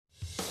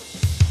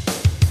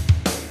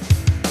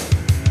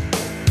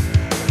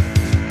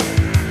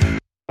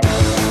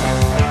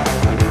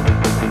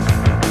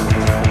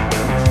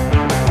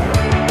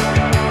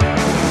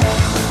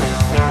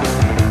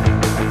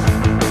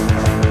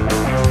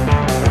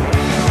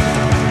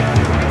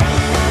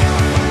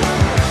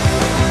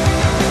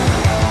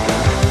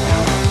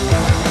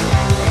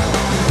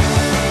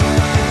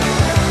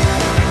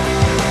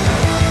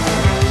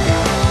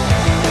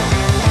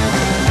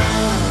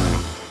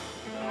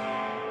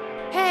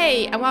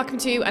Hey, and welcome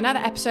to another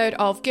episode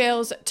of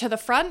Girls to the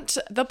Front,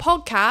 the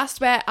podcast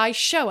where I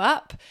show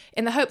up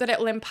in the hope that it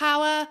will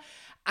empower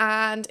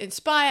and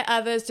inspire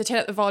others to turn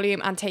up the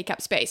volume and take up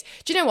space.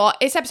 Do you know what?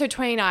 It's episode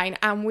 29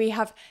 and we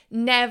have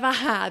never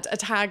had a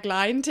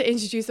tagline to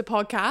introduce the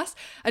podcast.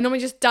 I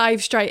normally just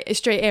dive straight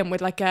in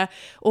with like a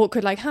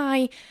awkward like,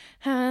 hi.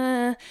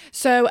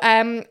 So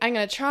I'm going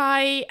to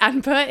try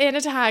and put in a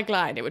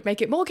tagline. It would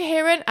make it more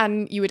coherent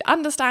and you would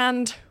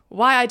understand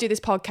why I do this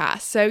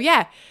podcast. So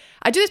yeah,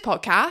 I do this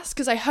podcast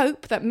because I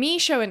hope that me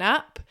showing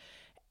up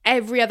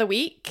every other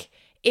week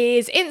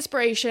is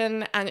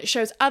inspiration and it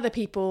shows other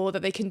people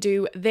that they can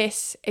do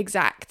this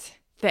exact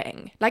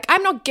thing. Like,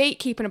 I'm not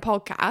gatekeeping a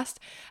podcast.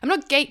 I'm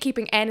not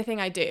gatekeeping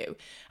anything I do.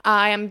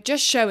 I am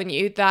just showing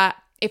you that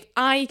if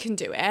I can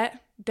do it,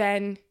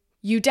 then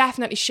you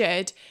definitely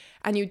should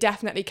and you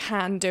definitely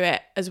can do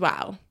it as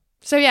well.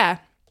 So yeah,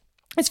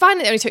 it's fine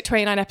that it only took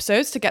 29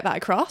 episodes to get that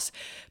across.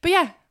 But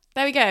yeah,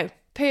 there we go.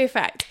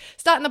 Perfect.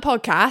 Starting the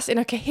podcast in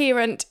a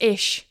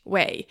coherent-ish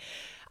way.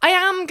 I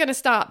am going to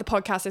start the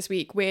podcast this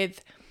week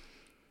with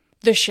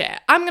the shit.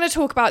 I'm going to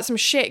talk about some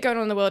shit going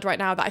on in the world right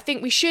now that I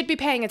think we should be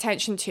paying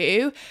attention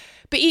to,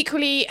 but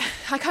equally,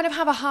 I kind of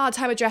have a hard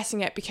time addressing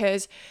it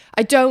because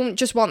I don't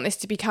just want this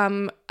to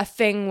become a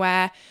thing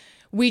where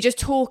we just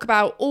talk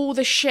about all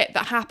the shit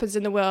that happens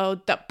in the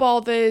world that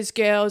bothers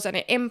girls and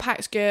it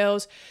impacts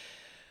girls.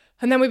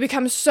 And then we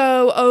become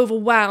so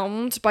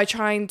overwhelmed by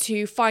trying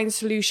to find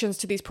solutions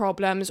to these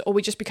problems, or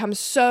we just become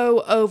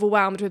so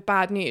overwhelmed with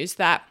bad news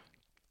that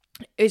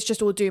it's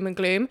just all doom and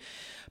gloom.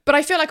 But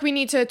I feel like we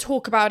need to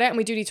talk about it and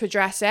we do need to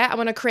address it. I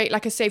want to create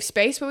like a safe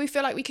space where we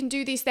feel like we can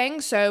do these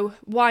things. So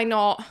why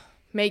not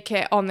make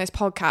it on this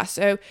podcast?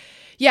 So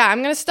yeah,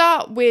 I'm going to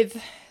start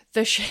with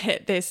the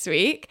shit this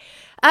week.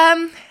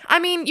 I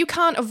mean, you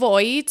can't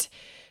avoid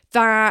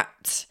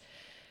that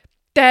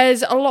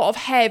there's a lot of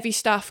heavy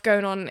stuff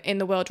going on in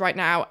the world right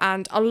now,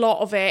 and a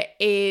lot of it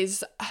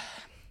is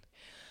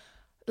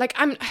like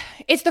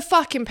it's the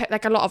fucking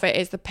like a lot of it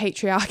is the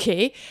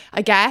patriarchy,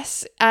 I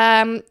guess.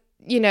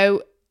 You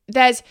know,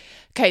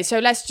 so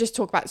let's just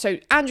talk about, so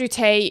Andrew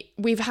Tate,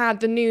 we've had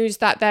the news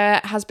that there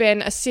has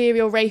been a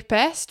serial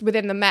rapist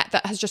within the Met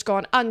that has just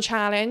gone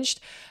unchallenged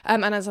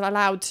and has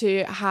allowed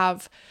to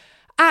have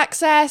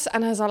access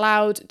and has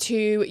allowed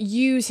to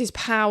use his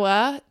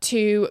power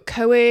to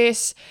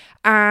coerce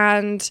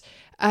and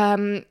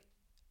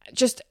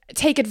just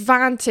take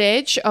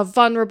advantage of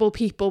vulnerable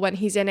people when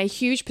he's in a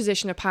huge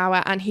position of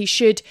power, and he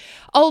should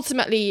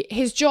ultimately,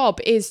 his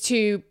job is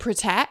to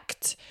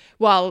protect.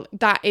 Well,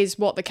 that is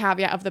what the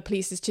caveat of the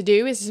police is to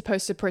do, is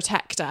supposed to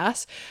protect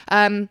us.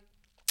 And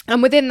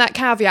within that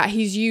caveat,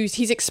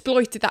 he's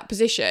exploited that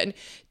position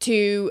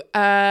to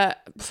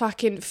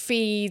fucking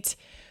feed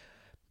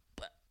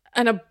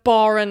an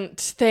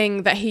abhorrent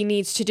thing that he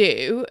needs to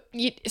do.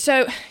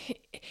 So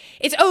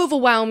it's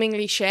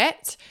overwhelmingly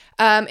shit.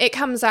 It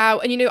comes out,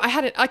 and you know, I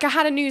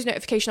had a news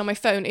notification on my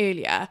phone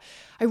earlier.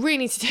 I really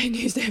need to turn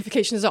news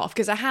notifications off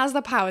because it has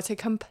the power to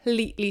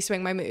completely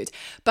swing my mood.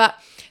 But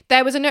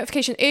there was a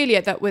notification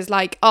earlier that was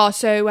like,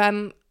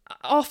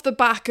 off the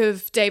back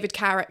of David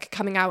Carrick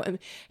coming out and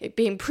it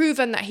being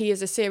proven that he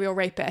is a serial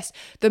rapist,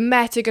 the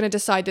Met are going to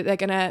decide that they're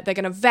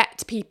going to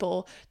vet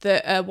people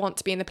that want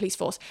to be in the police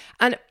force.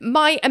 And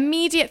my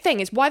immediate thing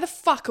is, why the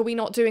fuck are we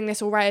not doing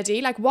this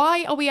already? Like,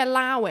 why are we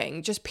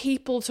allowing just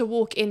people to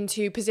walk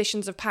into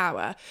positions of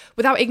power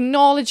without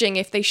acknowledging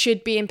if they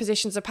should be in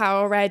positions of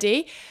power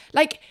already?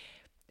 Like,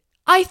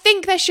 I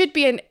think there should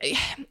be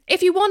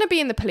if you want to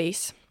be in the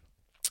police,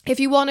 if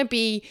you want to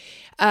be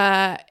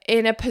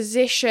in a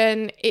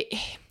position,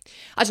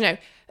 I don't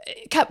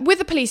know, with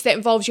the police, that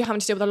involves you having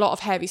to deal with a lot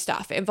of heavy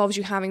stuff. It involves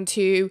you having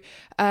to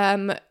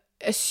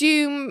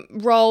assume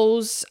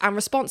roles and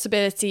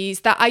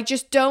responsibilities that I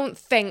just don't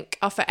think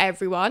are for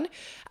everyone.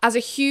 As a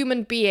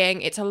human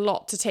being, it's a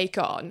lot to take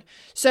on.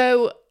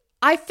 So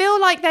I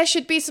feel like there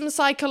should be some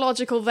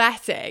psychological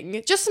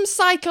vetting, just some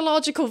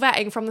psychological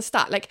vetting from the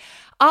start. Like,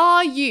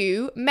 are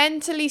you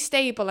mentally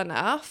stable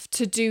enough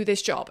to do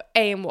this job?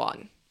 A and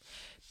one.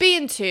 B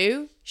and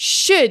two,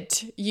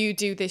 should you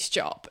do this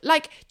job?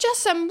 Like,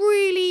 just some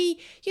really,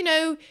 you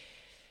know,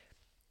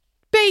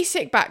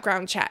 basic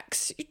background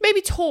checks.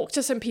 Maybe talk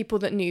to some people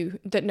that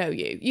know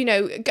you. You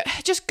know,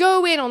 just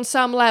go in on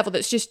some level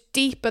that's just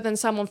deeper than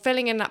someone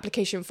filling in an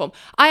application form.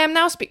 I am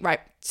now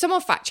right.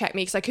 Someone fact check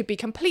me because I could be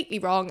completely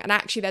wrong. And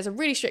actually, there's a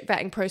really strict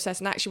vetting process.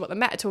 And actually, what the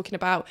Met are talking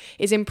about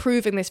is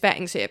improving this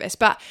vetting service.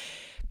 But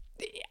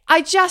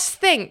I just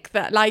think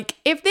that, like,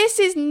 if this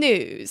is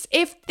news,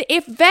 if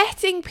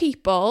vetting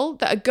people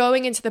that are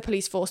going into the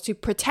police force to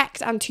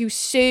protect and to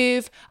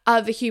serve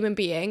other human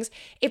beings,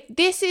 if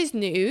this is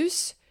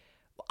news,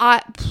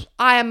 I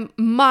am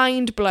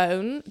mind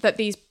blown that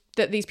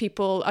these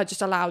people are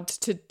just allowed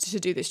to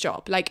do this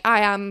job. Like, I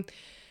am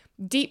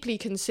deeply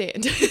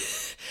concerned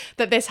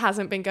that this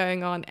hasn't been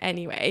going on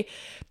anyway.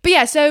 But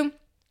yeah, so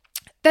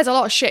there's a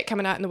lot of shit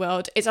coming out in the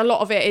world. A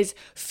lot of it is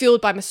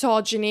fueled by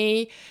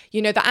misogyny.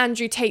 You know, the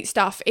Andrew Tate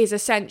stuff is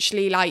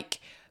essentially like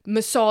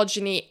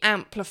misogyny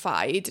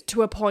amplified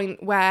to a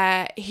point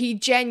where he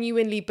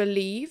genuinely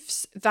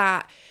believes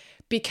that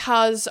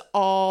because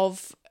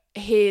of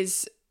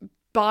his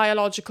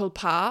biological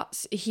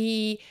parts,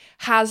 he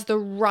has the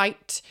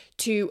right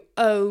to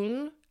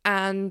own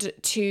and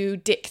to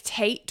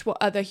dictate what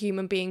other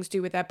human beings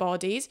do with their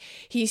bodies.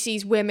 He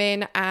sees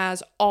women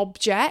as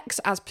objects,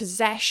 as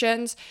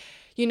possessions.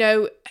 You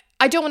know,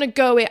 I don't want to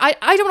go in, I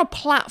don't want to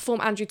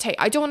platform Andrew Tate.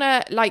 I don't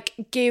want to like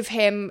give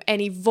him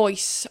any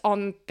voice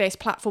on this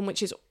platform,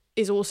 which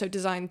is also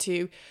designed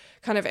to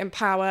kind of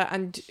empower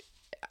and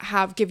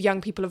give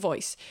young people a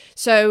voice.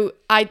 So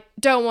I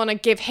don't want to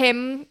give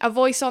him a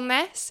voice on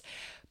this,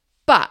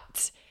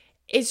 but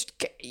it's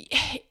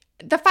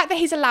the fact that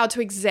he's allowed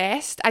to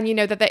exist, and you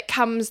know that it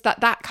comes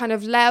that kind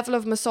of level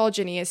of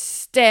misogyny is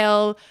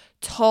still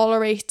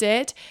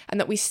tolerated, and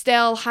that we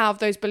still have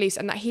those beliefs,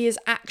 and that he is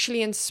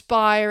actually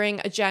inspiring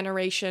a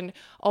generation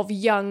of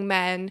young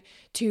men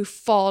to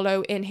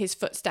follow in his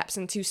footsteps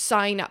and to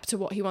sign up to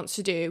what he wants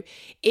to do,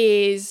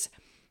 is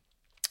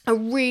a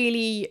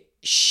really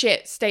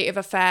shit state of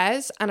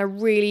affairs and a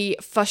really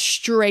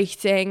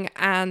frustrating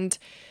and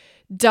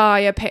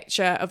dire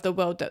picture of the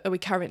world that we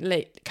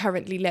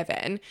currently live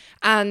in.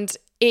 And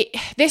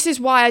this is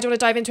why I don't want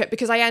to dive into it,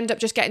 because I end up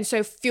just getting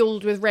so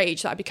fueled with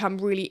rage that I become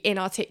really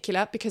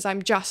inarticulate, because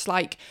I'm just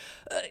like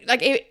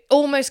it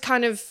almost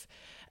kind of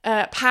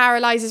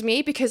paralyzes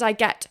me, because I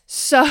get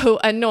so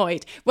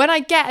annoyed. When I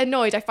get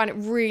annoyed, I find it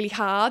really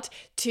hard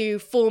to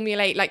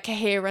formulate like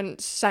coherent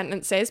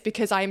sentences,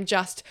 because I am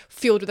just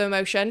fueled with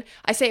emotion.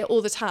 I say it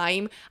all the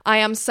time. I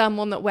am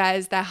someone that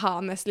wears their heart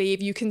on their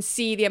sleeve. You can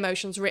see the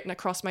emotions written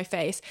across my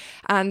face.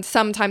 And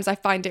sometimes I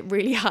find it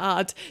really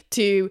hard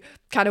to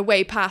kind of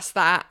way past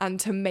that and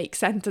to make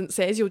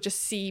sentences. You'll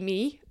just see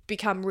me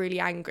become really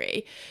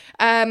angry.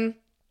 And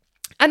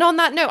on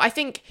that note, I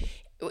think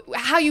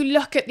how you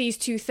look at these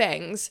two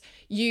things,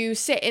 you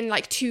sit in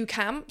like two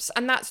camps,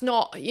 and that's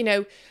not, you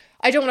know,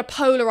 I don't want to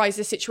polarize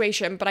this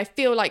situation, but I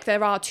feel like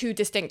there are two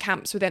distinct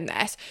camps within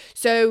this.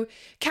 So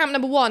camp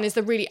number one is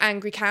the really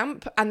angry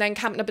camp, and then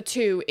camp number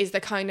two is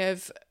the kind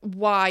of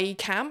why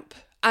camp.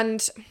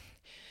 And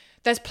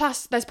there's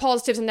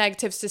positives and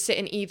negatives to sit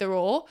in either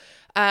or.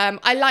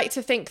 I like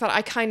to think that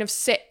I kind of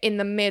sit in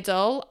the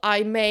middle.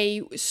 I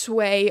may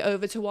sway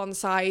over to one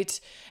side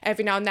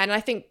every now and then. And I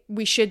think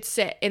we should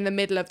sit in the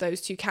middle of those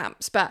two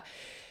camps. But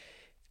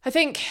I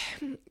think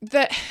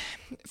that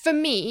for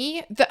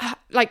me, that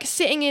like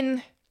sitting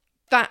in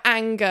that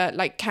anger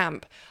like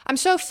camp, I'm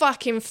so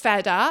fucking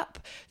fed up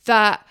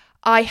that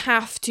I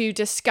have to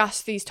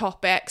discuss these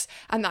topics,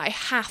 and that I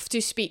have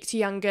to speak to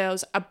young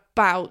girls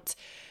about,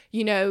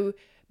 you know,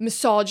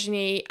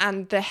 misogyny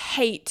and the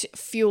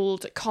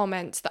hate-fueled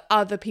comments that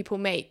other people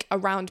make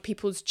around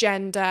people's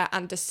gender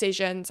and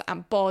decisions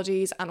and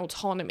bodies and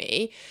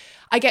autonomy.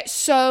 I get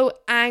so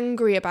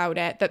angry about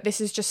it that this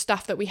is just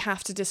stuff that we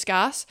have to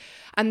discuss.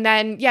 And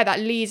then, yeah,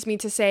 that leads me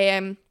to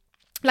say,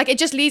 like, it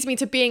just leads me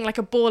to being like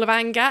a ball of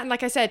anger. And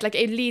like I said, like,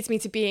 it leads me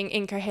to being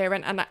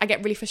incoherent, and I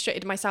get really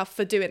frustrated myself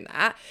for doing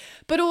that.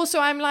 But also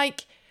I'm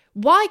like,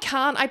 why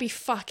can't I be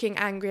fucking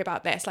angry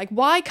about this? Like,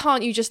 why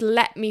can't you just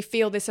let me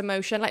feel this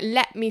emotion? Like,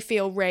 let me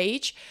feel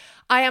rage.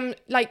 I am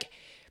like,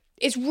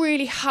 it's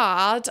really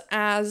hard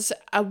as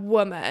a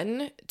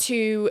woman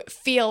to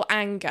feel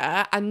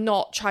anger and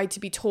not try to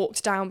be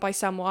talked down by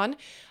someone.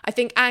 I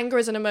think anger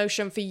as an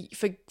emotion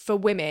for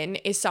women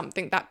is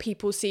something that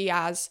people see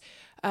as,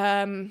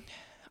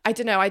 I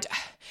don't know.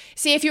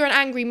 See, if you're an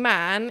angry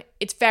man,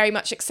 it's very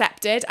much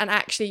accepted, and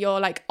actually you're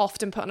like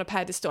often put on a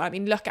pedestal. I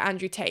mean, look at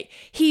Andrew Tate.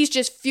 He's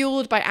just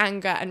fueled by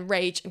anger and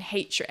rage and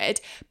hatred,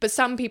 but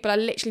some people are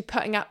literally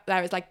putting up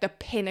there as like the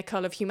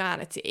pinnacle of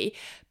humanity.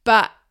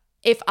 But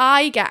if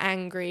I get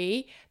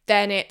angry,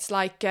 then it's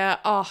like,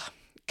 oh,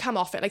 come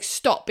off it. Like,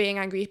 stop being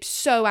angry. You're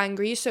so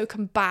angry. You're so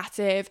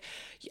combative.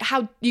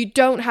 How you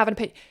don't have an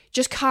opinion.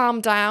 Just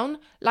calm down.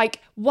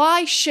 Like,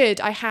 why should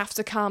I have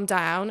to calm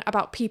down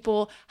about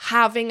people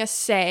having a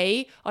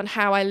say on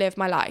how I live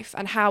my life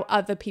and how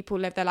other people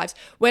live their lives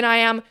when I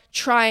am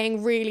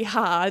trying really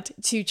hard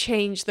to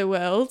change the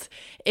world?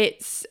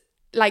 It's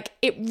like,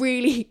 it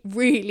really,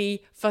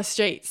 really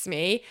frustrates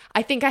me.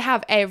 I think I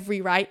have every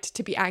right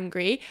to be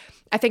angry.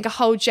 I think a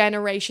whole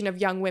generation of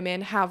young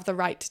women have the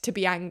right to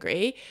be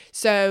angry.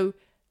 So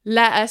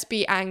let us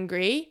be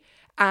angry,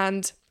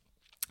 and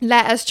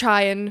let us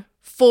try and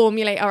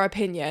formulate our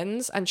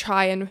opinions and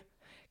try and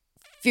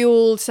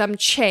fuel some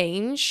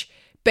change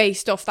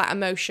based off that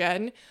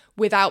emotion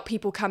without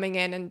people coming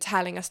in and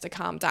telling us to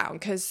calm down.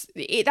 Because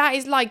that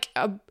is like,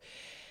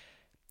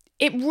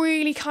 it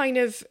really kind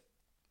of,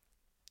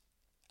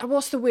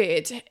 what's the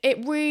word?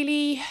 It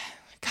really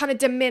kind of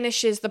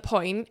diminishes the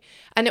point,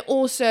 and it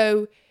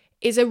also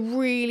is a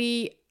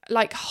really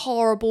like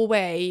horrible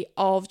way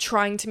of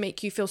trying to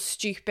make you feel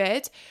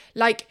stupid.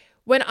 Like,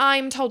 when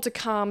I'm told to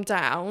calm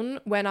down,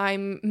 when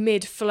I'm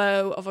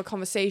mid-flow of a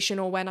conversation,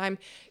 or when I'm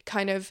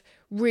kind of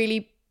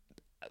really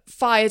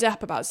fired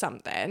up about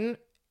something,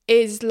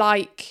 is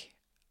like,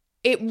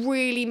 it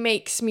really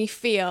makes me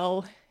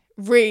feel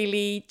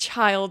really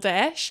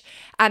childish,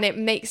 and it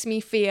makes me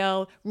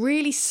feel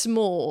really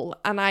small,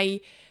 and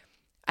I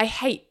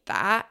hate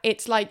that.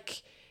 It's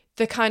like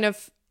the kind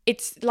of,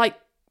 it's like,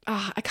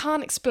 I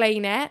can't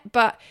explain it,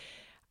 but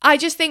I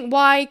just think,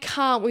 why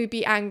can't we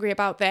be angry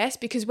about this?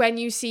 Because when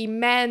you see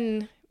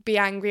men be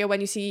angry, or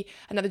when you see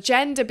another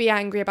gender be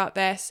angry about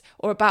this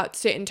or about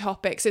certain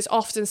topics, it's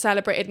often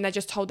celebrated and they're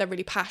just told they're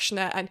really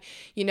passionate, and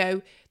you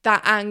know,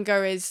 that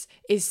anger is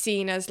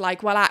seen as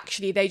like, well,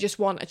 actually they just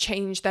want a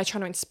change, they're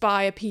trying to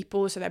inspire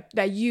people, so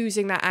they're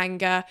using that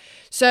anger.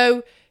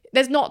 So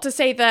there's not to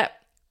say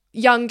that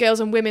young girls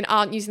and women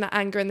aren't using that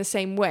anger in the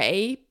same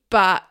way,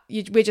 but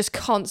we're just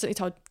constantly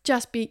told,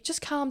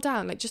 just calm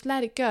down, like just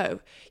let it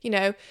go, you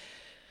know.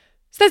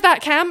 So there's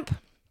that camp.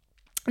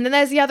 And then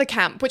there's the other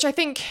camp, which I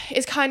think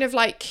is kind of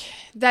like,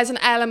 there's an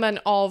element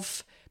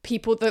of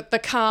people, the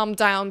calm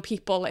down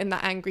people in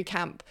that angry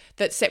camp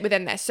that sit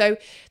within this. So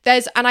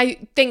and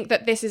I think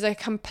that this is I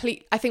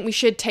think we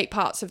should take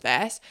parts of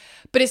this,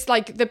 but it's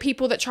like the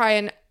people that try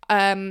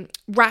and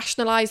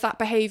rationalize that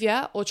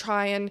behavior, or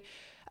try and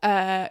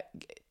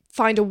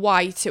find a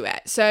why to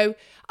it. So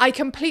I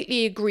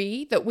completely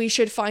agree that we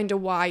should find a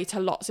why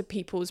to lots of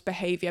people's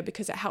behavior,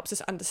 because it helps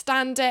us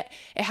understand it.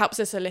 It helps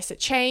us elicit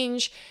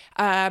change.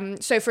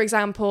 So for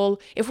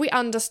example, if we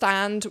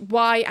understand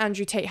why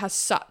Andrew Tate has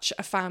such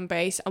a fan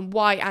base and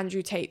why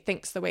Andrew Tate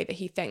thinks the way that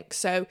he thinks.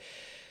 So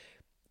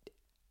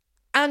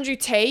Andrew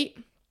Tate,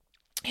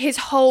 his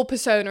whole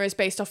persona is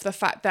based off the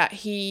fact that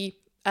he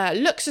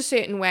looks a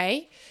certain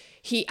way,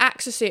 he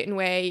acts a certain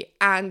way,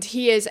 and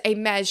he is a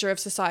measure of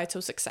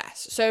societal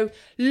success. So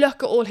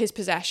look at all his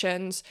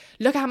possessions,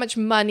 look at how much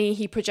money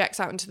he projects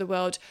out into the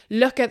world,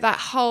 look at that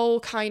whole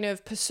kind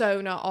of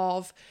persona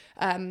of,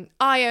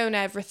 I own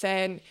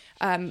everything,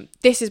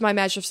 this is my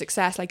measure of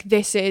success, like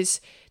this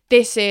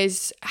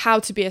is how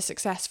to be a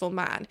successful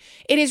man.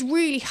 It is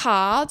really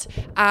hard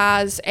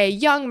as a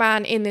young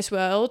man in this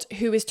world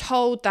who is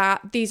told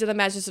that these are the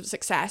measures of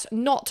success,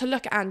 not to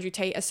look at Andrew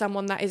Tate as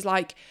someone that is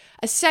like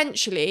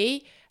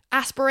essentially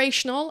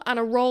aspirational and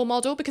a role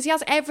model, because he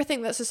has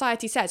everything that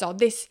society says,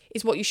 this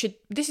is what you should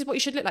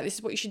look like, this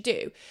is what you should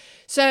do.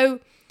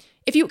 So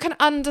if you can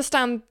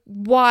understand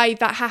why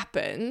that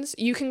happens,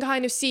 you can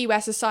kind of see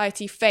where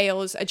society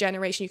fails a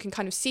generation. You can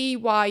kind of see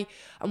why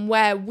and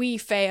where we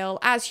fail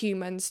as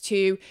humans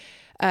to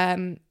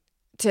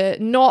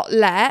not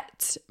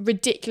let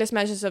ridiculous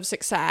measures of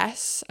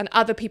success and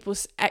other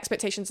people's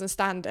expectations and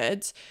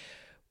standards,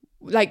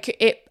 like,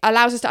 it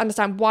allows us to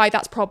understand why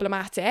that's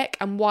problematic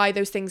and why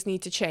those things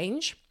need to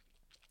change.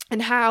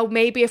 And how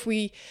maybe if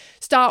we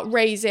start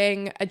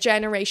raising a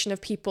generation of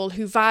people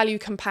who value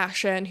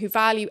compassion, who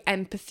value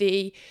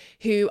empathy,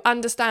 who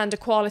understand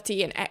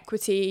equality and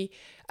equity,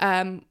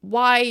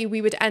 why we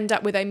would end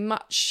up with a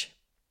much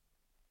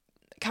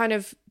kind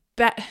of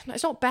better,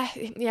 it's not better,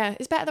 yeah,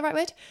 is better the right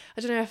word?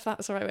 I don't know if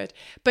that's the right word.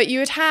 But you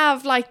would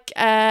have like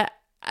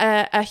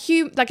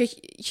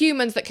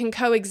humans that can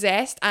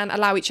coexist and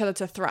allow each other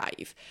to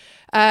thrive.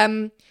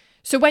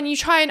 So when you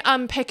try and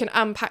unpick and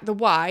unpack the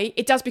why,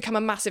 it does become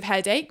a massive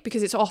headache,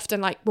 because it's often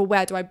like, well,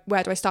 where do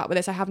I start with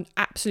this? I have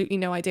absolutely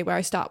no idea where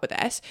I start with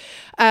this.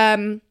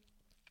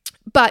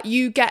 But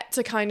you get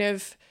to kind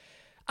of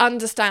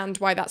understand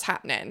why that's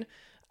happening.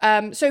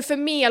 So for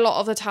me, a lot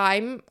of the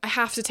time, I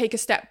have to take a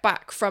step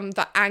back from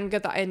the anger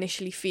that I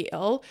initially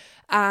feel,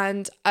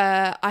 and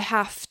I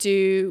have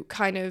to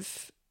kind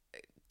of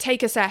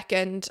take a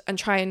second and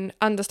try and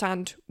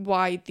understand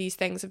why these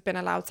things have been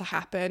allowed to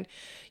happen.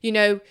 You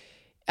know,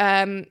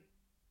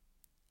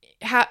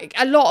 how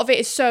a lot of it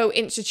is so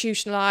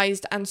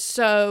institutionalized and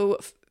so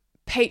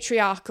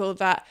patriarchal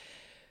that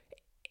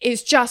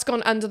it's just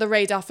gone under the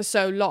radar for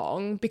so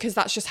long, because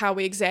that's just how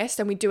we exist,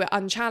 and we do it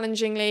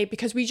unchallengingly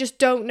because we just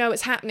don't know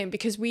it's happening,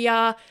 because we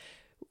are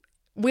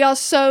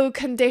so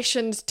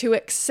conditioned to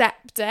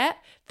accept it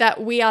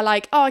that we are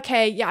like, oh,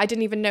 okay, yeah, I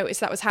didn't even notice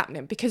that was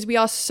happening, because we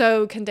are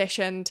so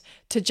conditioned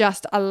to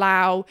just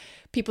allow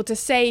people to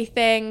say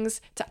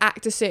things, to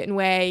act a certain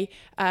way.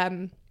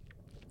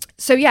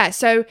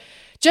 So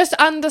just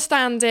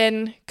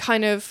understanding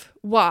kind of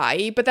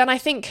why, but then I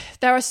think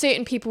there are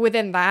certain people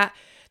within that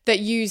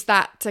use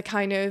that to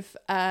kind of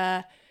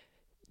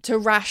to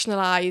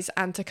rationalize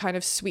and to kind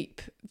of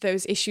sweep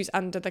those issues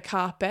under the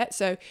carpet.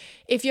 So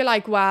if you're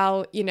like,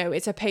 well, you know,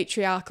 it's a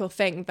patriarchal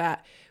thing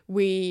that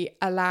we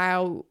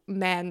allow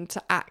men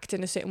to act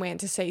in a certain way and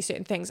to say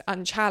certain things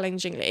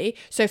unchallengingly.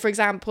 So for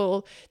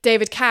example,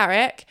 David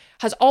Carrick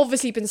has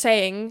obviously been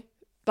saying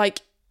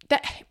like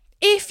that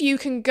if you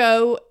can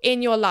go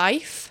in your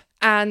life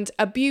and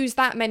abuse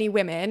that many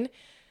women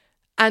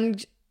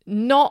and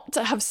not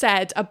have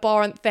said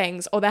abhorrent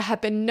things, or there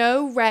have been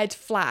no red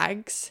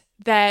flags,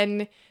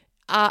 then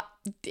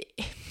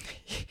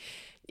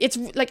it's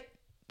like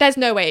there's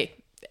no way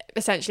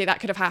essentially that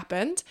could have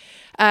happened.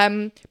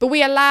 But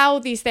we allow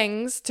these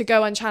things to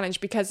go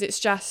unchallenged because it's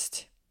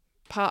just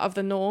part of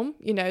the norm,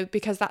 you know,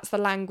 because that's the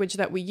language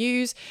that we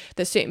use,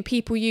 that certain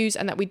people use,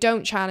 and that we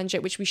don't challenge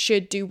it, which we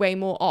should do way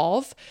more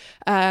of,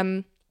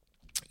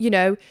 you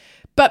know.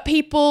 But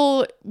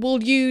people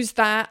will use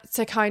that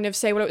to kind of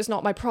say, well, it was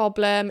not my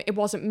problem. It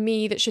wasn't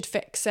me that should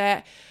fix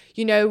it.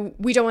 You know,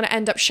 we don't want to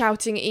end up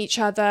shouting at each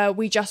other.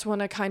 We just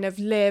want to kind of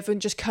live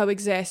and just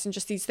coexist, and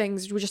just these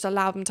things, we just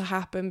allow them to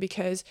happen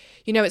because,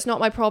 you know, it's not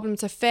my problem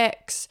to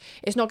fix.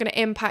 It's not going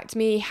to impact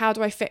me. How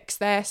do I fix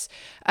this?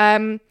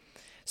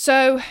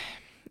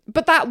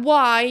 But that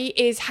why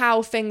is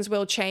how things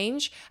will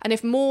change. And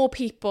if more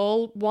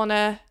people want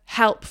to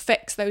help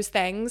fix those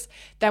things,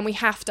 then we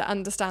have to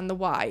understand the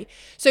why.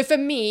 So for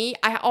me,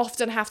 I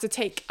often have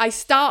to I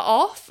start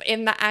off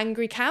in the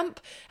angry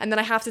camp, and then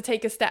I have to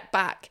take a step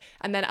back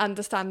and then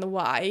understand the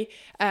why.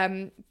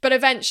 But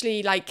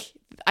eventually, like,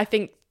 I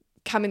think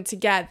coming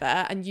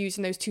together and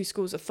using those two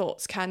schools of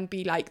thoughts can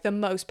be like the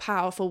most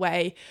powerful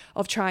way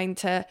of trying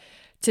to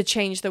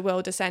change the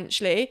world,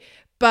 essentially.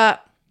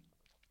 But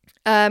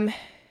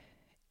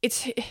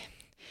it's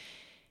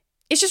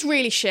just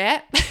really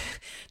shit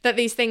that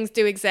these things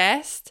do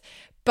exist,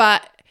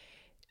 but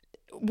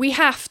we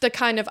have to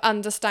kind of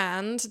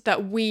understand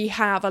that we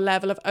have a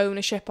level of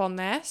ownership on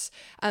this,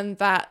 and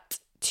that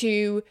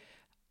to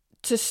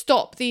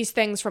stop these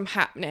things from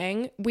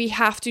happening, we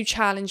have to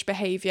challenge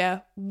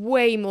behavior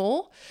way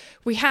more.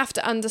 We have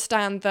to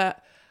understand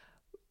that,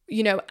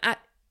 you know,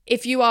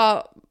 if you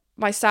are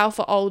myself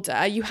or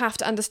older, you have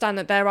to understand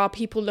that there are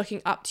people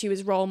looking up to you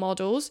as role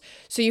models.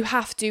 So you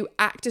have to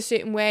act a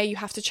certain way. You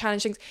have to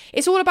challenge things.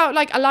 It's all about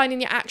like aligning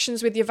your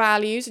actions with your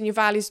values, and your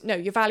values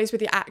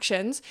with your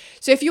actions.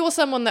 So if you're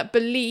someone that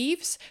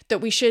believes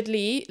that we should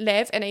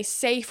live in a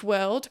safe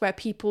world where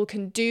people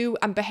can do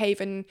and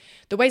behave in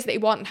the ways that they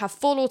want and have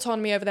full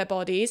autonomy over their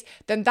bodies,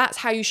 then that's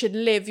how you should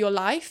live your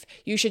life.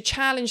 You should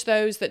challenge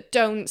those that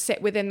don't sit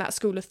within that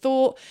school of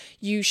thought.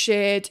 You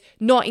should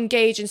not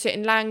engage in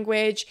certain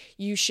language.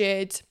 You should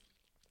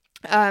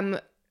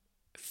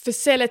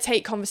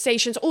facilitate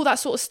conversations, all that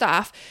sort of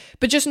stuff.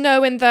 But just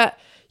knowing that,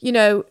 you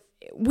know,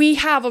 we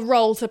have a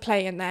role to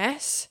play in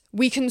this.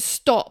 We can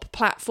stop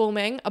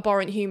platforming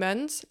abhorrent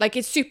humans. Like,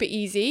 it's super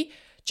easy.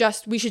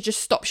 We should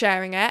just stop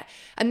sharing it.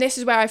 And this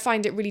is where I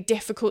find it really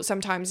difficult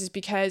sometimes, is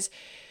because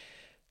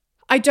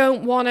I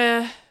don't want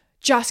to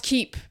just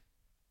keep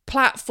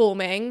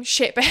platforming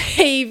shit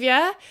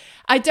behavior.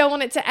 I don't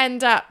want it to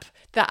end up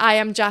that I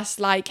am just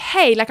like,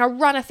 hey, like I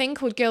run a thing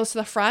called Girls to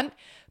the Front,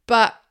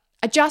 but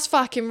I just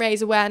fucking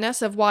raise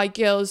awareness of why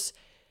girls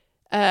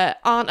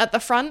aren't at the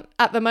front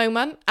at the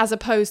moment, as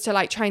opposed to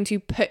like trying to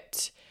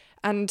put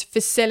and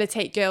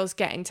facilitate girls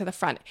getting to the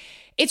front.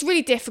 It's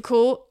really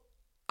difficult.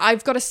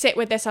 I've got to sit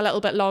with this a little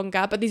bit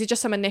longer, but these are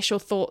just some initial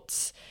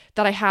thoughts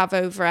that I have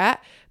over it.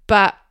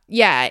 But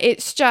yeah,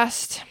 it's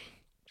just,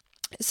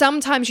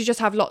 sometimes you just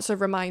have lots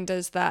of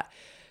reminders that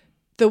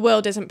the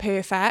world isn't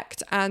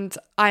perfect, and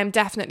I am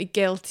definitely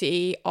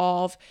guilty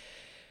of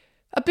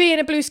being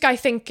a blue sky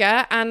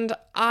thinker, and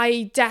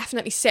I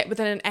definitely sit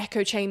within an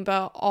echo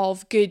chamber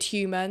of good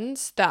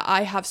humans that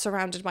I have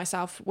surrounded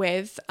myself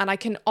with, and I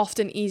can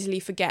often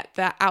easily forget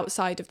that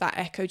outside of that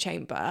echo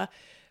chamber,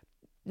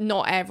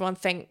 not everyone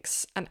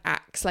thinks and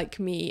acts like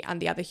me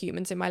and the other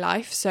humans in my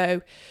life.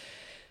 So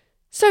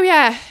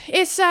yeah,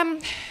 it's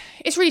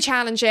really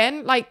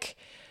challenging. Like,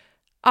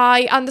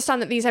 I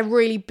understand that these are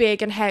really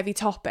big and heavy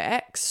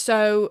topics,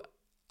 so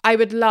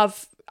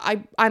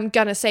I'm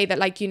going to say that,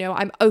 like, you know,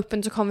 I'm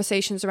open to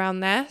conversations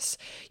around this.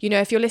 You know,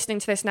 if you're listening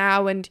to this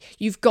now and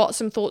you've got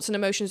some thoughts and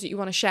emotions that you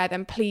want to share,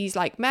 then please,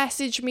 like,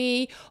 message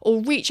me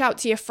or reach out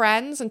to your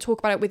friends and talk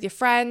about it with your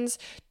friends.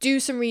 Do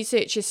some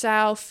research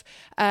yourself.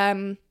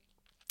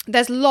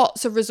 There's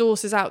lots of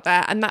resources out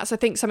there, and that's, I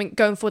think, something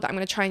going forward that I'm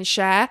going to try and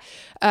share.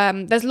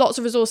 There's lots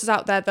of resources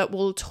out there that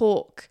will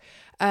talk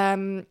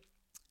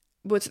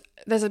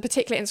there's a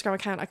particular Instagram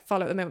account I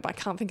follow at the moment, but I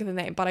can't think of the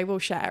name, but I will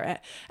share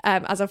it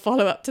as a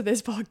follow-up to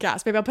this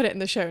podcast. Maybe I'll put it in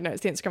the show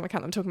notes, the Instagram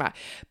account I'm talking about.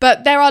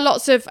 But there are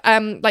lots of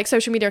like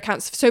social media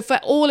accounts. So for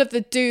all of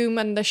the doom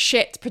and the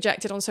shit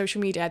projected on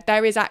social media,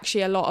 there is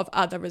actually a lot of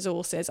other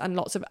resources and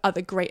lots of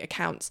other great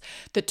accounts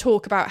that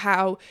talk about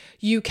how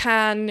you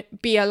can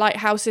be a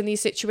lighthouse in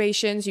these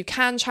situations, you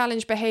can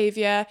challenge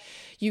behavior,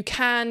 you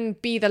can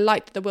be the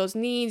light that the world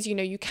needs, you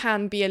know, you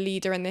can be a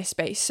leader in this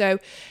space. So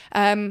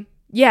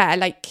yeah,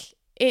 like,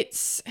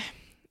 it's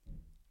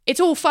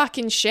all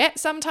fucking shit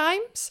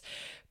sometimes,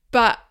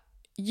 but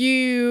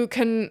you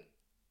can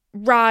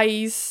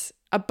rise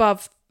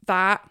above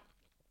that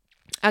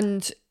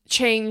and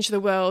change the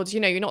world. You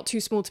know, you're not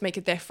too small to make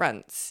a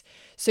difference.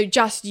 So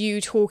just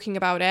you talking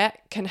about it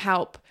can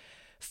help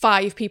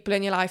 5 people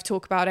in your life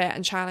talk about it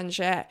and challenge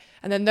it.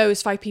 And then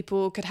those 5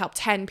 people could help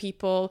 10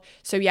 people.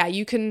 So yeah,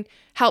 you can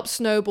help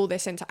snowball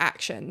this into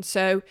action.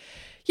 So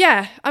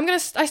yeah,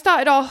 I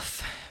started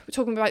off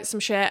talking about some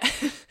shit,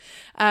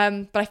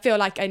 but I feel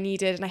like I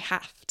needed and I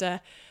have to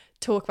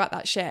talk about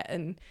that shit,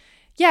 and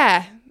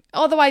yeah,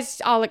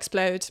 otherwise I'll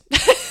explode.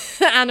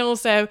 And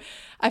also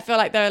I feel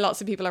like there are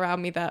lots of people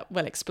around me that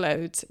will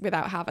explode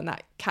without having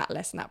that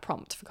catalyst and that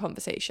prompt for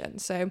conversation.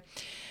 So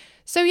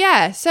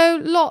yeah, so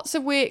lots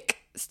of work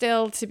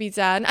still to be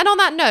done. And on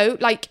that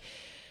note, like,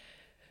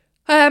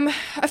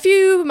 A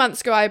few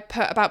months ago, I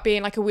put about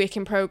being like a work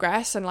in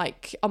progress, and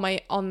like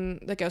on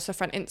the Girls to the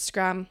Front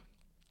Instagram,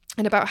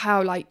 and about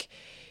how, like,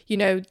 you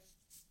know,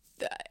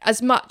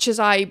 as much as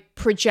I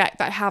project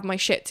that I have my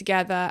shit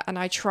together and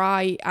I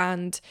try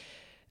and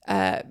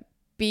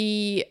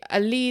be a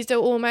leader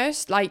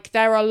almost, like,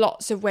 there are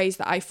lots of ways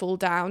that I fall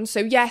down.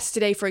 So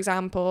yesterday, for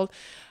example,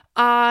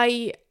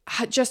 I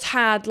just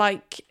had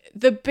like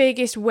the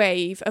biggest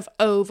wave of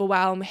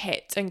overwhelm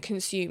hit and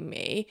consume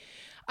me.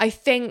 I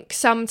think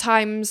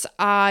sometimes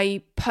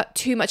I put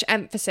too much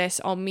emphasis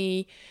on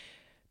me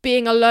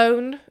being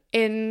alone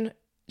in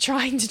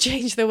trying to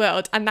change the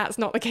world, and that's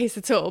not the case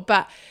at all.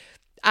 But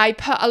I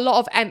put a lot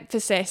of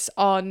emphasis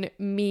on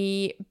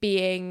me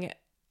being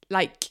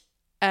like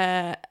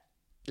a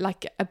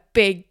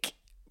big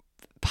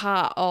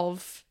part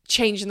of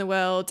changing the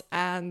world,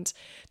 and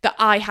that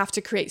I have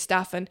to create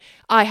stuff, and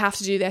I have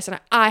to do this, and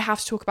I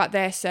have to talk about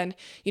this, and,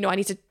 you know, I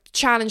need to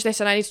challenge this,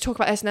 and I need to talk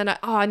about this, and then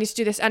I need to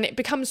do this, and it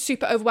becomes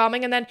super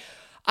overwhelming, and then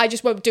I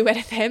just won't do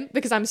anything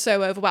because I'm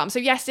so overwhelmed. So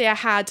yesterday I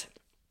had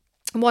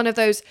one of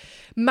those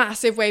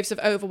massive waves of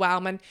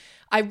overwhelm, and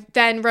I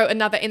then wrote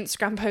another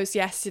Instagram post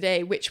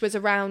yesterday, which was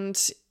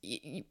around,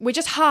 we're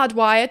just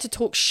hardwired to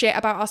talk shit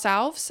about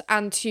ourselves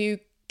and to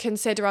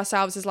consider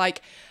ourselves as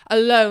like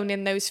alone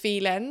in those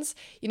feelings.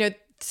 You know,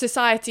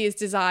 society is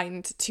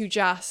designed to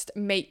just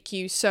make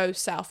you so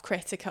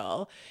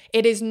self-critical.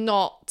 It is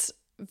not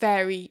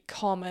very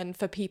common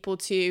for people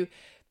to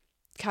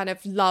kind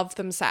of love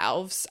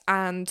themselves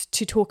and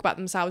to talk about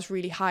themselves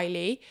really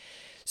highly.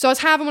 So I was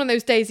having one of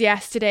those days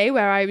yesterday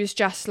where I was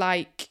just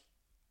like,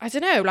 I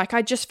don't know, like,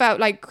 I just felt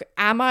like,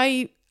 am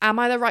I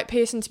the right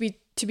person to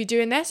be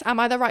doing this? Am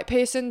I the right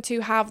person to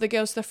have the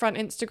Girls to the Front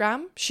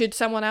Instagram? Should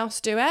someone else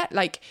do it?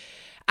 Like,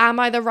 am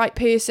I the right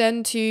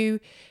person to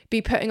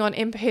be putting on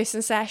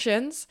in-person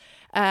sessions?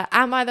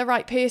 Am I the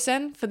right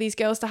person for these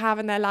girls to have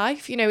in their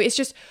life? You know, it's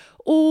just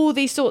all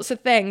these sorts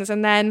of things.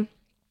 And then,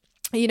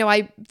 you know,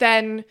 I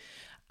then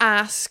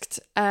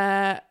asked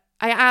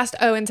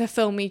Owen to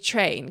film me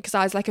train, because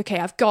I was like, okay,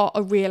 I've got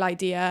a real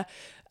idea.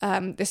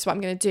 This is what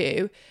I'm going to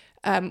do.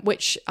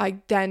 Which I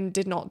then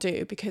did not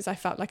do because I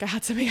felt like I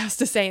had something else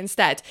to say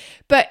instead.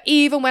 But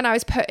even when I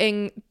was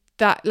putting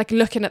that, like,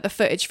 looking at the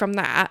footage from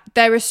that,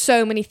 there are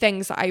so many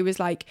things that I was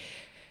like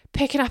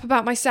picking up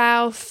about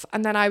myself,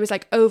 and then I was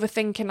like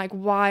overthinking like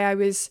why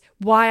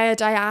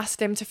had I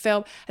asked him to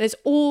film, and there's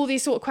all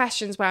these sort of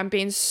questions where I'm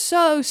being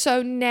so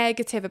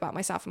negative about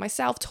myself, and my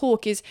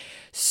self-talk is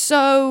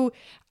so,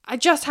 I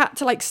just had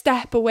to like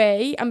step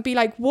away and be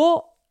like,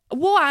 what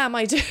am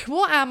I doing?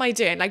 What am I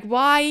doing? Like,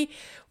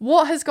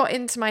 what has got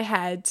into my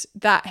head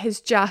that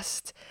has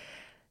just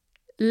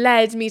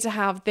led me to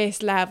have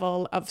this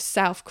level of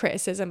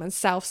self-criticism and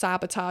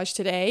self-sabotage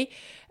today?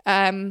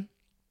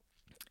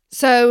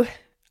 So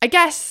I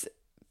guess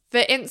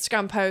the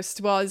Instagram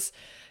post was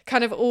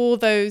kind of all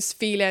those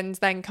feelings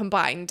then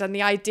combined, and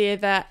the idea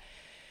that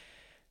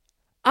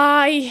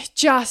I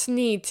just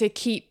need to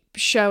keep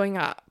showing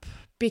up,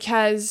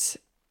 because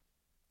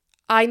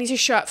I need to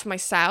show up for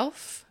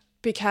myself,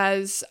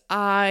 because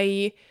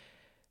I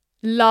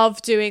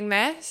love doing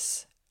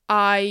this.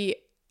 I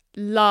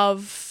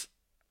love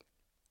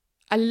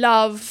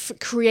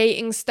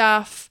creating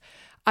stuff.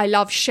 I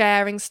love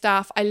sharing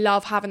stuff. I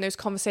love having those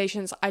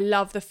conversations. I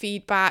love the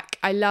feedback.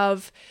 I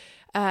love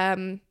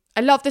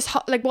this,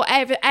 like,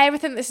 whatever,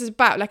 everything this is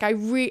about. Like, I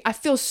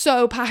feel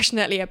so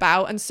passionately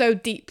about and so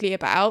deeply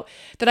about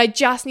that I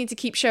just need to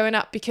keep showing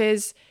up,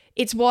 because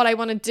it's what I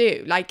want to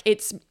do. Like,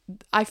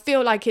 I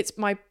feel like it's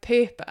my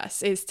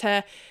purpose is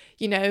to,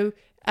 you know,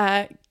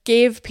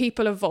 give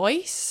people a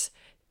voice,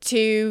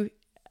 to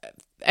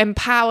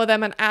empower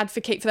them and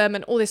advocate for them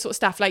and all this sort of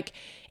stuff. Like,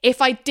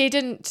 if I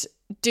didn't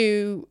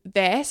do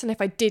this, and if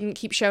I didn't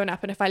keep showing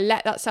up, and if I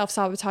let that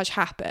self-sabotage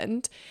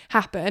happen,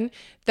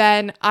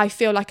 then I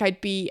feel like I'd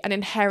be an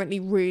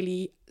inherently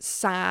really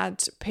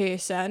sad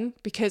person,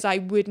 because I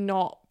would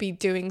not be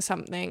doing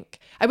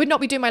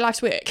my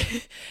life's work.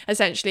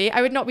 Essentially,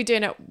 I would not be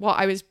doing it what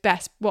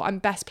I'm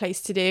best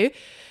placed to do.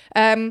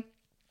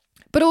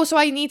 But also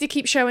I need to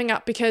keep showing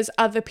up because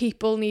other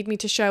people need me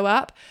to show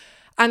up.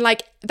 And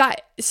like,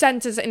 that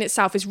sentence in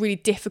itself is really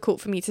difficult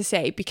for me to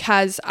say,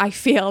 because I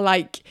feel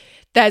like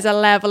there's a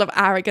level of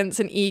arrogance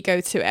and ego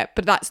to it,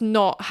 but that's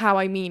not how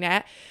I mean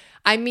it.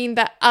 I mean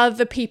that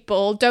other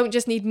people don't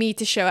just need me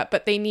to show up,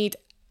 but they need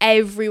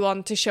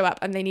everyone to show up,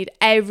 and they need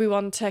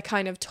everyone to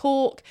kind of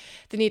talk.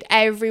 They need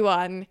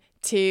everyone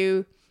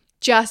to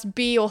just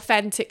be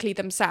authentically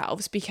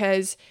themselves,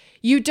 because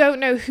you don't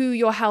know who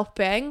you're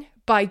helping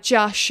by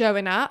just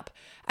showing up.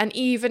 And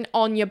even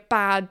on your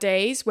bad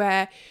days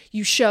where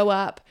you show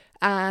up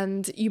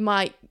and you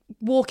might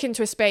walk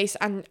into a space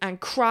and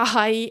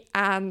cry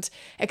and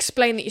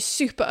explain that you're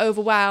super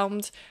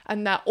overwhelmed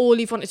and that all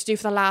you've wanted to do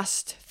for the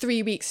last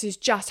 3 weeks is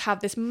just have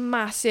this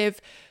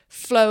massive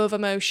flow of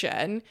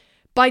emotion,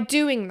 by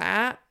doing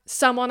that,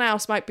 someone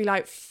else might be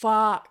like,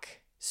 fuck,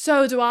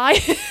 so do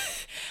I.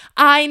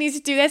 I need to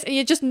do this. And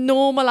you're just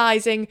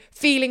normalizing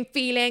feeling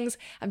feelings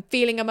and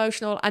feeling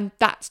emotional. And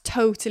that's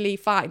totally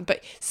fine.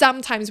 But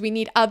sometimes we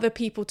need other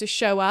people to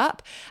show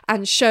up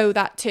and show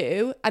that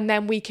too. And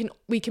then we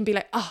can be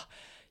like, oh,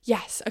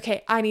 yes,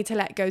 okay, I need to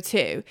let go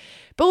too.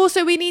 But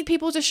also we need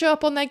people to show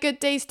up on their good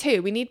days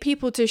too. We need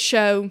people to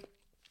show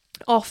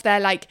off their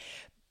like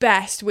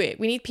best work.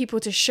 We need people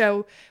to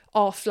show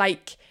off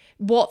like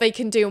what they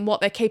can do and what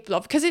they're capable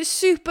of, because it's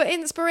super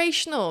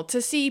inspirational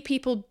to see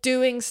people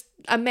doing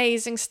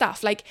amazing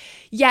stuff. Like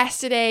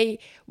yesterday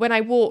when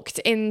I walked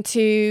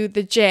into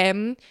the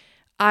gym,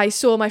 I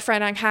saw my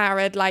friend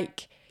Angharad,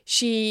 like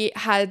she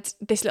had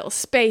this little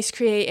space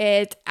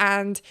created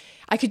and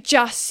I could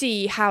just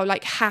see how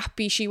like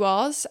happy she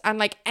was, and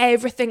like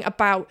everything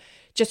about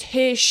just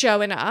her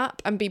showing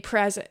up and being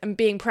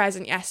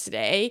present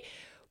yesterday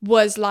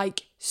was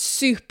like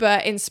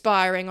super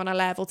inspiring on a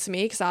level to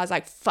me, because I was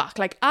like, fuck,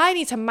 like I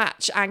need to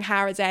match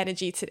Angharad's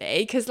energy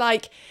today, because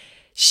like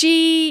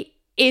she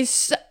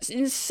is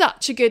in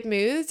such a good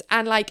mood,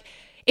 and like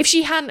if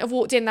she hadn't have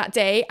walked in that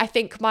day, I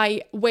think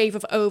my wave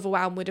of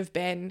overwhelm would have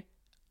been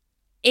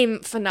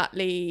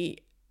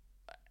infinitely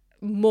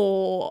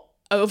more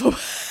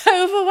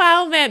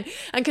overwhelming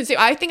and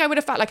consuming. I think I would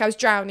have felt like I was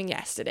drowning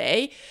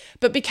yesterday,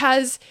 but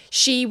because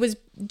she was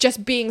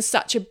just being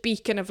such a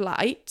beacon of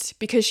light,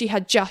 because she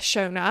had just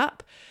shown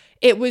up,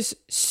 it was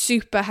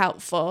super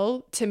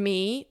helpful to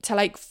me to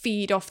like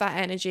feed off that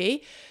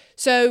energy.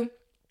 So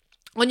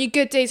on your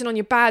good days and on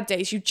your bad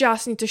days, you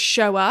just need to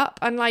show up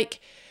and like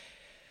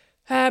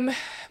me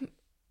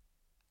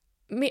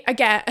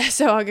again.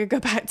 So I'm gonna go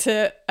back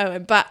to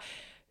Owen, but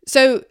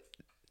so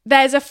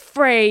there's a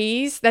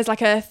phrase, there's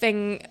like a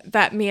thing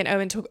that me and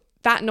Owen talk.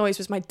 That noise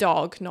was my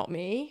dog, not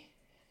me.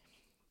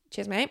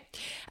 Cheers, mate.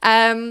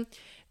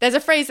 There's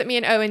a phrase that me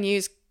and Owen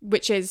use,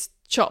 which is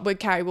chop wood,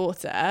 carry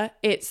water.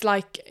 It's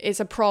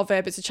a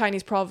proverb. It's a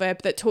Chinese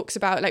proverb that talks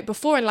about like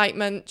before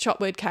enlightenment,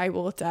 chop wood, carry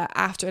water.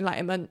 After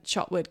enlightenment,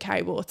 chop wood,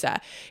 carry water.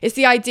 It's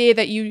the idea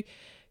that you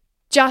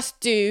just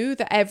do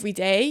the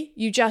everyday.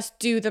 You just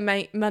do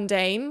the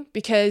mundane,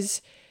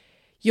 because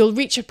you'll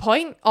reach a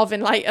point of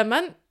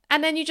enlightenment.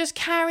 And then you just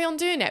carry on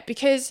doing it,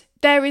 because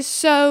there is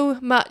so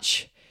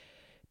much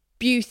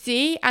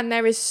beauty and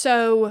there is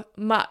so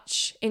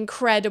much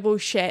incredible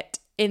shit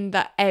in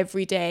the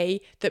everyday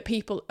that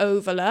people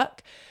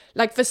overlook.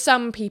 Like for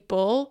some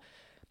people,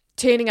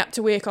 turning up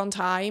to work on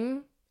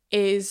time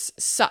is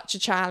such a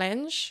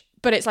challenge,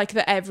 but it's like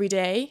the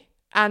everyday,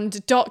 and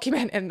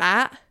documenting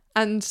that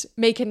and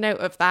making note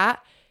of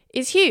that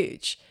is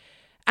huge.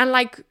 And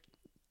like,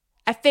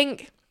 I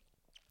think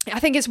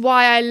it's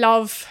why I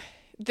love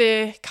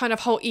the kind of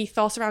whole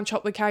ethos around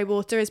chop wood, carry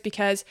water, is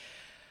because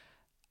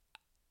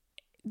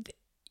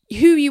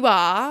who you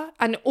are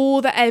and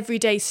all the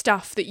everyday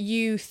stuff that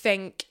you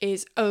think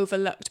is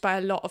overlooked by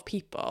a lot of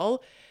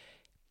people,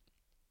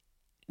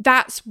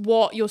 that's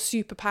what your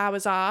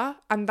superpowers are,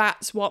 and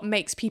that's what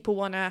makes people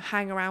want to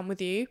hang around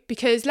with you.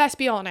 Because let's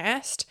be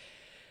honest,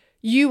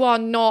 you are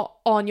not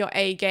on your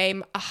A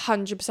game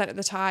 100% of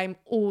the time,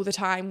 all the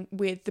time,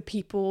 with the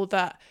people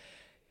that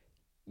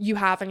you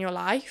have in your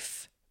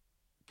life.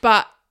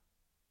 But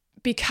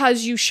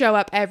because you show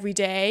up every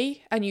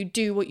day and you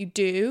do what you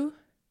do,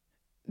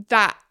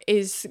 that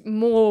is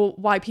more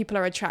why people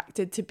are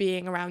attracted to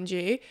being around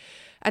you.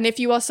 And if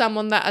you are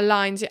someone that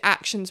aligns your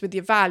actions with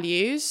your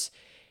values,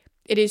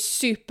 it is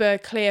super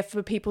clear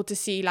for people to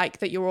see like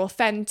that you're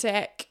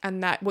authentic,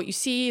 and that what you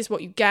see is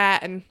what you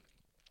get, and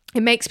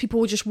it makes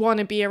people just want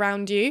to be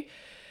around you.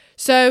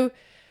 So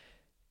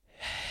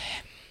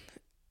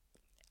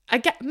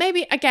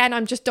maybe again,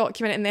 I'm just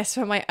documenting this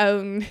for my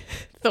own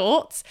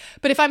thoughts.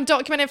 But if I'm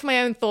documenting for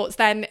my own thoughts,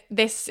 then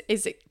this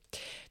is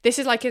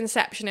like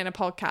Inception in a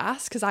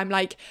podcast, because I'm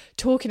like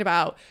talking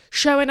about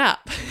showing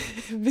up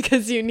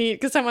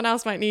because someone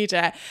else might need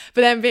it,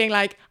 but then being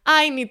like,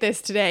 I need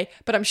this today,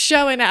 but I'm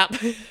showing up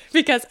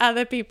because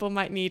other people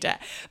might need it.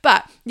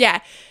 But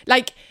yeah,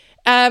 like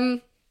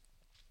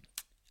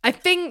I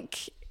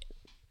think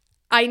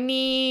I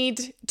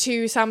need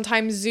to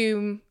sometimes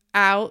zoom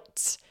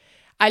out.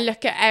 I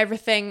look at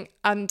everything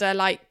under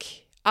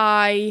like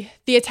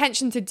the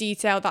attention to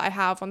detail that I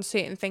have on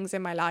certain things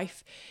in my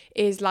life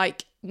is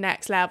like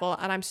next level,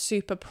 and I'm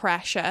super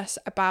precious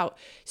about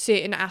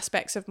certain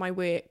aspects of my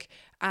work,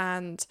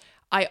 and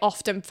I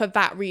often for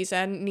that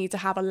reason need to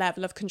have a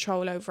level of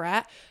control over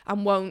it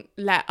and won't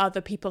let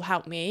other people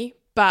help me.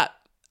 But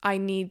I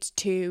need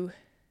to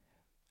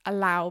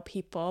allow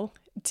people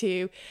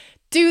to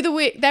do the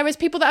work. There is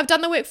people that have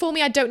done the work for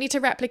me. I don't need to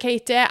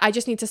replicate it. I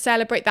just need to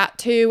celebrate that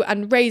too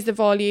and raise the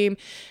volume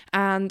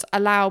and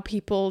allow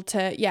people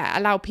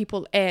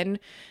in.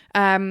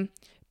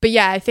 But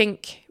yeah, I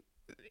think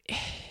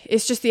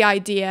it's just the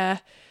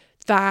idea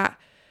that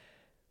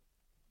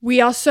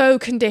we are so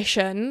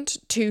conditioned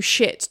to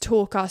shit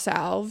talk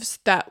ourselves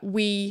that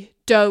we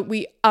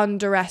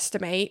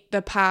underestimate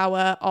the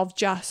power of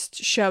just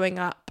showing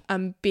up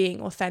and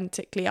being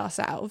authentically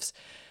ourselves.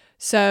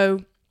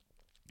 So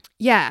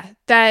yeah,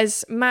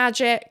 there's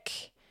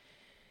magic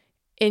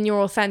in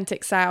your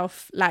authentic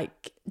self.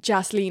 Like,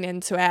 just lean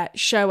into it,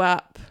 show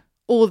up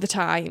all the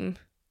time,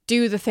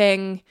 do the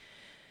thing,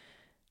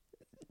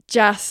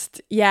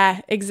 just,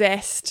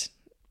 exist,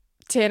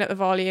 turn up the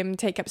volume,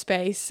 take up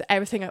space,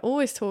 everything I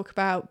always talk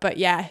about. But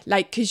yeah,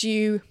 like, because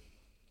you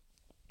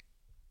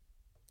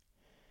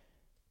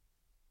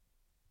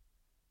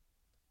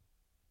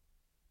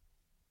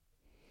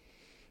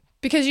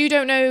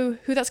don't know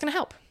who that's going to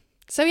help.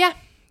 So yeah,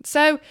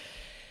 so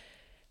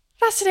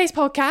that's today's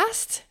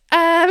podcast.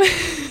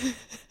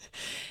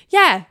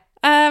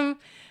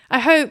 I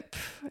hope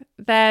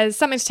there's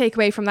something to take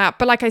away from that.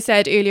 But like I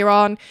said earlier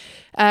on,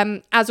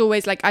 as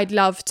always, like, I'd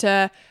love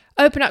to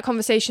open up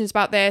conversations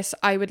about this.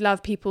 I would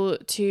love people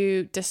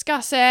to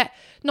discuss it,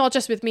 not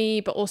just with me,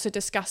 but also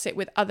discuss it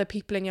with other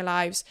people in your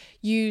lives.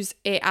 Use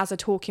it as a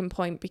talking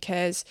point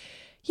because,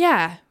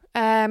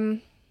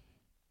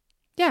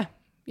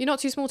 you're not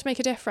too small to make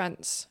a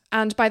difference.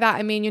 And by that,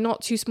 I mean, you're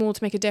not too small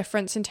to make a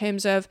difference in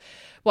terms of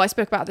what I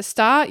spoke about at the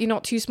start. You're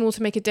not too small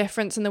to make a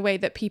difference in the way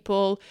that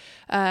people,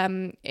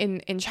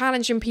 in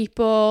challenging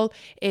people,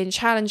 in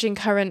challenging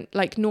current,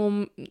 like,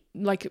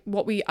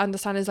 what we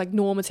understand as like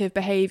normative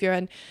behavior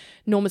and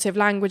normative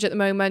language at the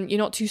moment. You're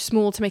not too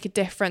small to make a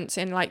difference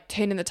in like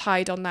turning the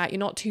tide on that. You're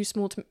not too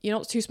small to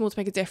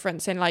make a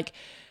difference in like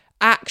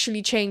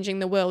actually changing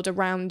the world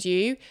around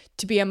you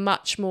to be a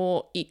much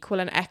more equal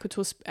and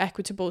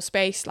equitable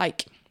space.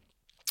 Like,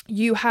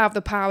 you have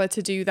the power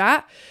to do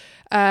that.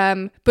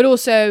 But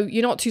also,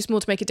 you're not too small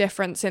to make a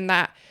difference in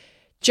that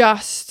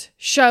just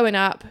showing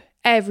up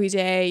every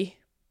day,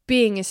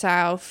 being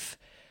yourself,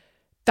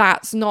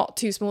 that's not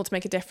too small to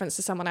make a difference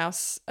to someone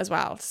else as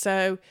well.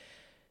 So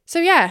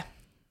yeah.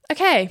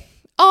 Okay,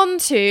 on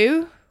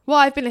to what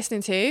I've been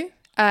listening to,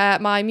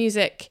 my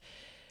music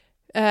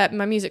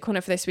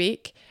corner for this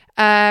week.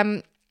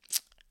 I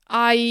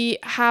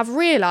have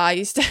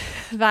realised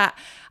that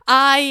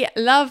I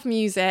love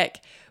music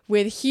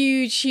with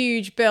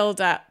huge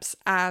build-ups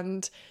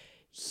and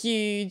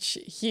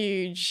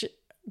huge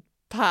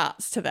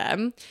parts to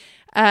them.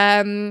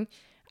 I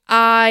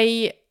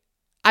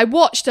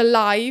watched a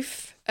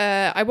live.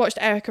 I watched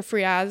Erica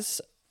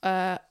Frias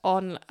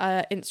on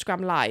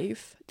Instagram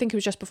Live. I think it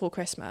was just before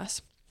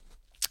Christmas.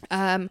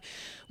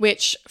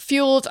 Which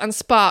fueled and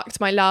sparked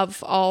my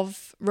love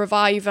of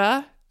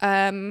Reviver.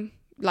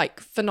 Like,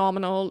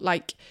 phenomenal,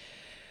 like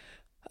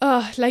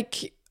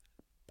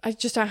I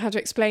just don't know how to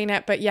explain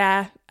it, but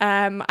yeah,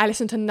 I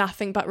listened to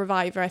nothing but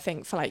Reviver, I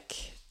think, for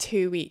like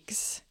 2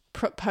 weeks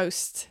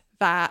post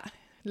that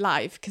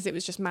live, because it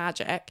was just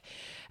magic.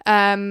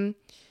 And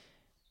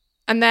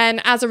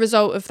then as a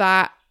result of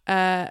that,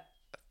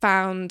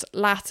 found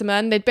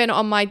Latterman. They'd been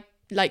on my,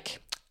 like,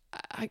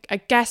 I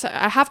guess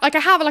I have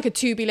like a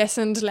to be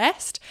listened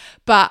list,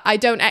 but I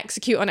don't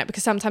execute on it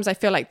because sometimes I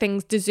feel like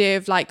things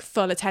deserve like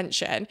full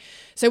attention.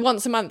 So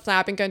once a month now,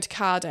 I've been going to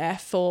Cardiff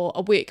for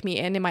a work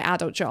meeting in my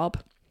adult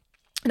job,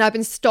 and I've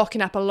been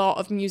stocking up a lot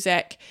of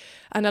music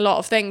and a lot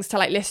of things to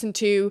like listen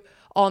to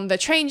on the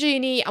train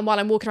journey and while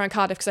I'm walking around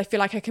Cardiff, because I feel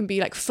like I can be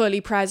like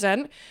fully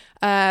present.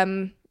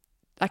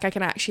 Like, I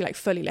can actually like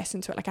fully listen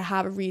to it. Like, I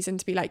have a reason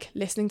to be like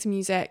listening to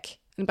music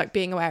and like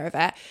being aware of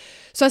it.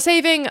 So I was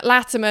saving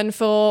Latterman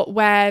for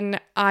when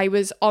I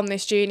was on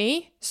this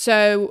journey.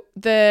 So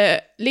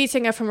the lead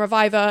singer from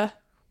Reviver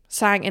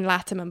sang in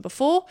Latterman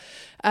before.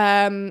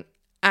 And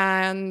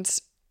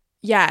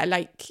yeah,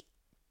 like,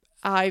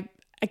 I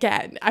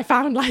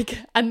found like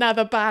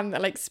another band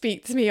that like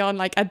speak to me on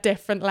like a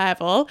different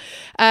level.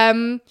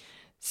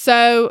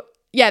 So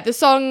yeah, the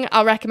song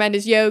I'll recommend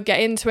is Yo, Get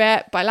Into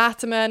It by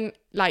Latterman.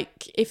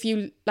 Like, if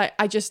you like,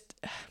 I just,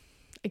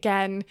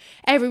 again,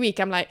 every week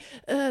I'm like,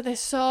 this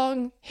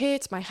song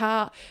hits my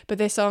heart, but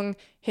this song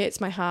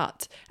hits my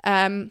heart.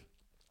 And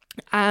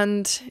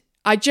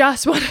I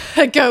just want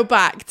to go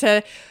back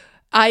to,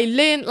 I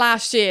learned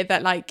last year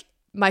that like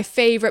my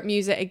favorite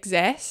music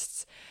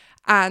exists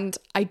and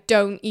I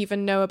don't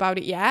even know about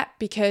it yet,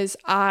 because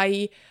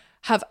I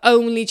have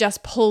only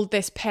just pulled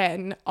this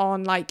pin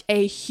on like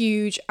a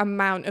huge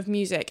amount of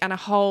music and a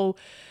whole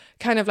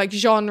kind of like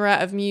genre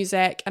of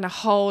music and a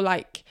whole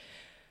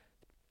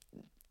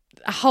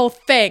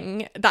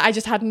thing that I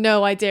just had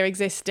no idea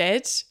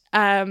existed. So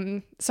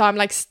I'm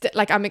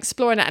like, I'm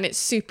exploring it and it's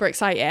super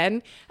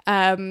exciting.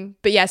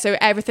 But yeah, so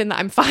everything that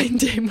I'm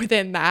finding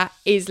within that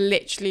is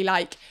literally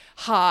like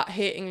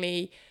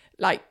heart-hurtingly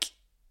like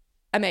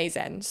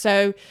amazing.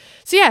 So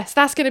yes,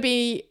 that's going to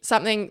be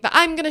something that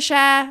I'm going to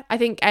share. I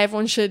think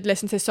everyone should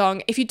listen to this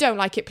song. If you don't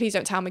like it, please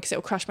don't tell me, because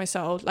it'll crush my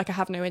soul. Like, I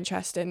have no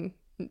interest in,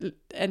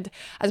 and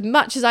as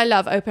much as I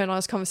love open and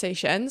honest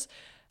conversations,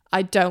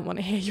 I don't want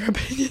to hear your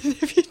opinion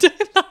if you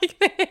don't like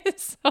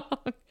this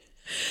song.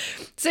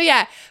 So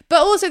yeah, but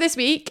also this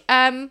week,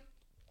 I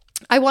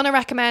want to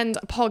recommend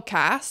a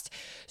podcast.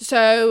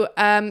 So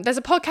there's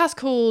a podcast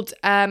called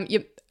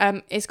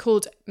it's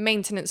called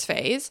Maintenance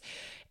Phase.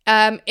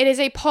 It is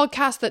a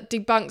podcast that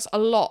debunks a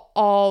lot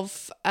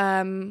of,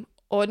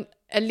 or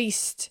at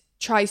least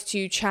tries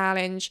to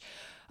challenge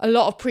a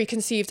lot of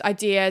preconceived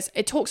ideas.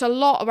 It talks a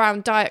lot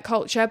around diet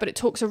culture, but it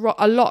talks a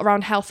lot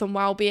around health and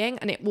well-being,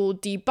 and it will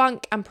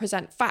debunk and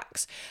present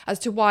facts as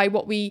to why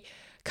what we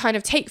kind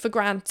of take for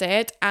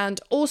granted,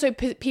 and also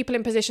people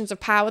in positions of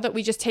power that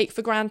we just take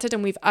for granted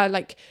and we've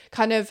like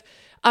kind of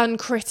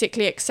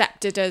uncritically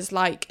accepted as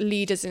like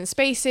leaders in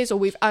spaces, or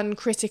we've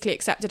uncritically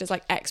accepted as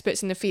like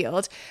experts in the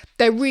field.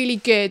 They're really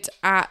good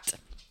at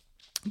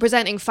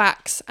presenting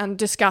facts and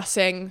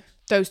discussing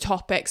those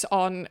topics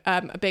on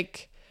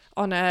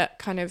a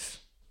kind of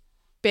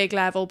big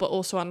level, but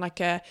also on like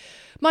a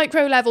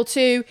micro level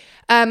too.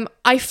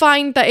 I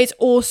find that it's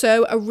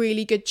also a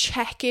really good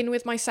check-in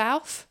with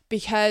myself,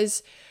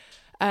 because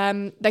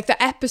like the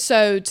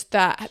episode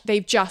that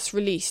they've just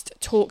released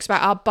talks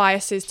about our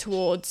biases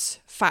towards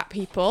fat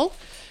people.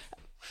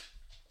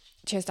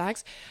 Cheers,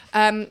 Dags.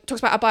 Talks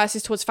about our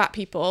biases towards fat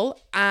people,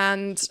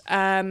 and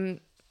I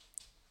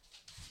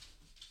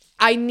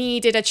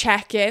needed a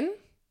check-in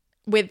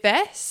with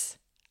this,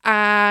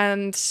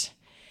 and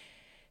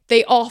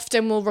they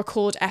often will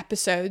record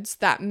episodes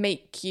that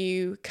make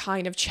you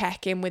kind of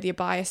check in with your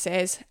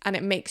biases, and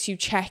it makes you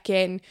check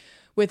in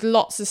with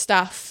lots of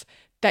stuff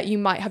that you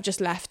might have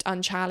just left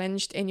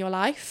unchallenged in your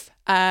life.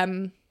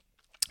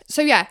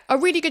 So yeah, a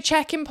really good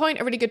check-in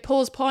point, a really good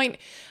pause point,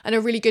 and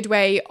a really good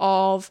way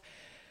of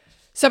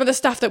some of the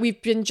stuff that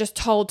we've been just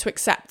told to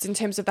accept in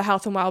terms of the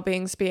health and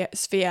well-being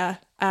sphere.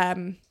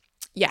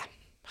 Yeah,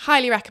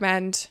 highly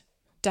recommend.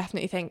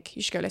 Definitely think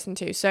you should go listen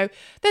to. So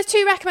there's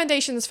 2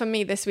 recommendations from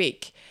me this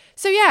week.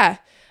 So yeah,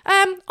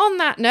 on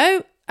that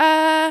note,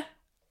 yeah,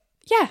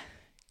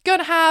 go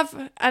and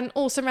have an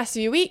awesome rest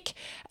of your week.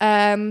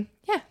 Yeah,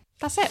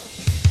 that's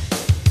it.